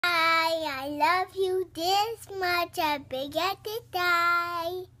love you this much. I'm big at the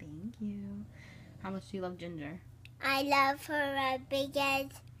die. Thank you. How much do you love Ginger? I love her as big as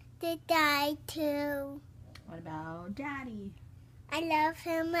the die too. What about Daddy? I love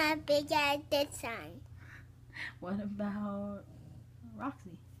him as big as the sun. What about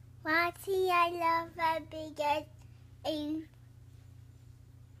Roxy? Roxy, I love as big as a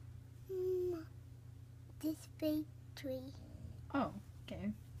this big tree. Oh,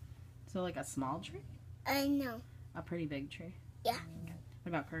 okay. So like a small tree? No. A pretty big tree? Yeah. Okay. What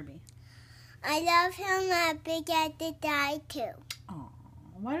about Kirby? I love him as big as the die too. Aw,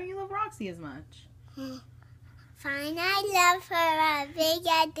 why don't you love Roxy as much? Fine, I love her as big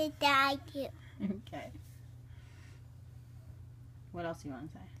as the die too. Okay. What else do you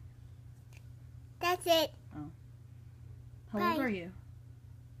want to say? That's it. How Bye. old are you?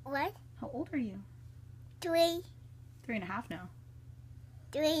 What? How old are you? 3, 3.5 now.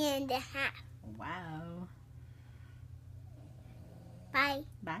 3.5. Wow. Bye.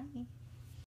 Bye.